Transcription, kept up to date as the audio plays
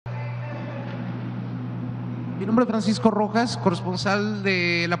Mi nombre es Francisco Rojas, corresponsal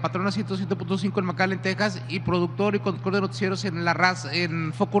de la Patrona 107.5 en McAllen, Texas, y productor y conductor de noticieros en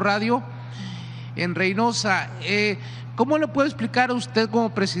en Foco Radio, en Reynosa. ¿Cómo le puede explicar a usted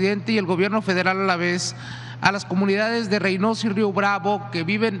como presidente y el gobierno federal a la vez a las comunidades de Reynosa y Río Bravo, que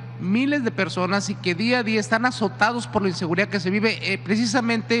viven miles de personas y que día a día están azotados por la inseguridad que se vive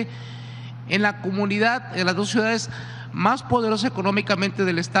precisamente en la comunidad, en las dos ciudades más poderosas económicamente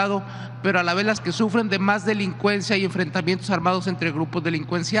del estado, pero a la vez las que sufren de más delincuencia y enfrentamientos armados entre grupos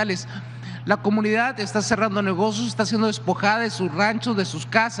delincuenciales? La comunidad está cerrando negocios, está siendo despojada de sus ranchos, de sus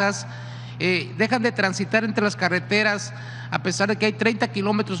casas, dejan de transitar entre las carreteras a pesar de que hay 30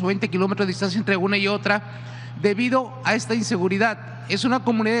 kilómetros o 20 kilómetros de distancia entre una y otra, debido a esta inseguridad. Es una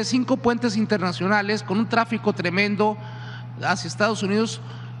comunidad de 5 puentes internacionales con un tráfico tremendo hacia Estados Unidos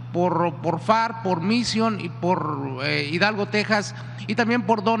por FAR, por Mission y por Hidalgo, Texas, y también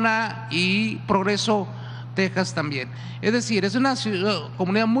por Dona y Progreso, Texas también. Es decir, es una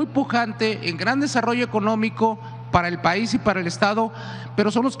comunidad muy pujante, en gran desarrollo económico para el país y para el estado, pero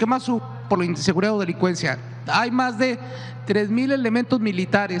son los que más sufren por la inseguridad o delincuencia. Hay más de 3,000 elementos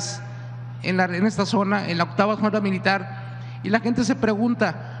militares en esta zona, en la 8ª zona militar, y la gente se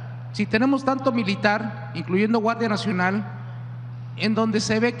pregunta, si tenemos tanto militar, incluyendo Guardia Nacional, en donde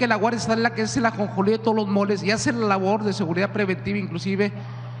se ve que la Guardia está en la que es la ajonjolí de todos los moles y hace la labor de seguridad preventiva inclusive,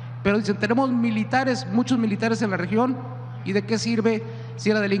 pero dicen, tenemos militares, muchos militares en la región, ¿y de qué sirve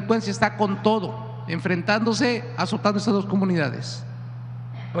si la delincuencia está con todo, enfrentándose, azotando estas dos comunidades?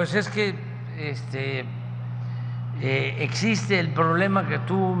 Pues es que existe el problema que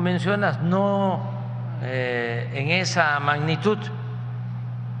tú mencionas, no en esa magnitud,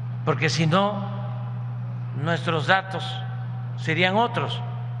 porque si no, nuestros datos serían otros,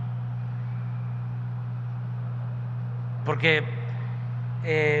 porque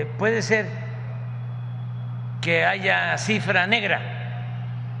puede ser que haya cifra negra,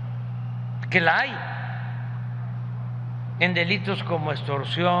 que la hay en delitos como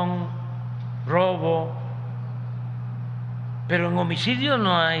extorsión, robo, pero en homicidio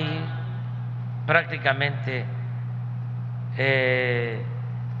no hay prácticamente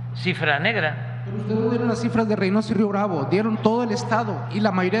cifra negra. Pero ustedes no dieron las cifras de Reynosa y Río Bravo, dieron todo el estado y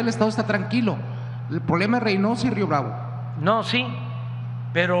la mayoría del estado está tranquilo. El problema es Reynosa y Río Bravo. No, sí,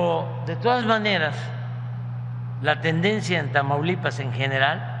 pero de todas maneras la tendencia en Tamaulipas en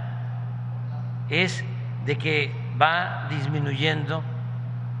general es de que va disminuyendo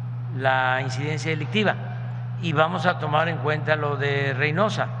la incidencia delictiva y vamos a tomar en cuenta lo de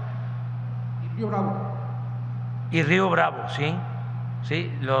Reynosa y Río Bravo. Y Río Bravo, sí,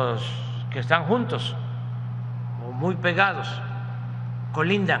 sí, los que están juntos o muy pegados,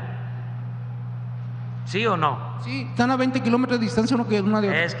 colindan, ¿sí o no? Sí, están a 20 kilómetros de distancia uno de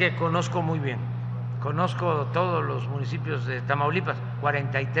otra. Es que conozco muy bien, conozco todos los municipios de Tamaulipas,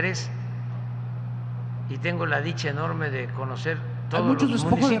 43, y tengo la dicha enorme de conocer todos hay muchos los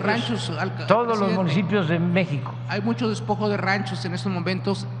despojos de municipios, ranchos, todos los municipios de México. Hay mucho despojo de ranchos en estos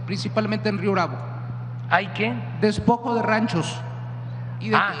momentos, principalmente en Río Bravo. ¿Hay qué? Despojo de ranchos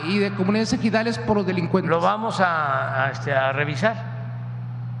y de comunidades ejidales por los delincuentes. Lo vamos a revisar,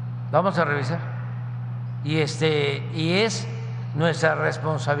 vamos a revisar. Y es nuestra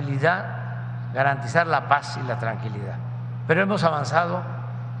responsabilidad garantizar la paz y la tranquilidad. Pero hemos avanzado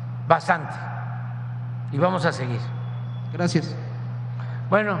bastante y vamos a seguir. Gracias.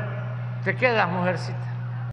 Bueno, te quedas, mujercita.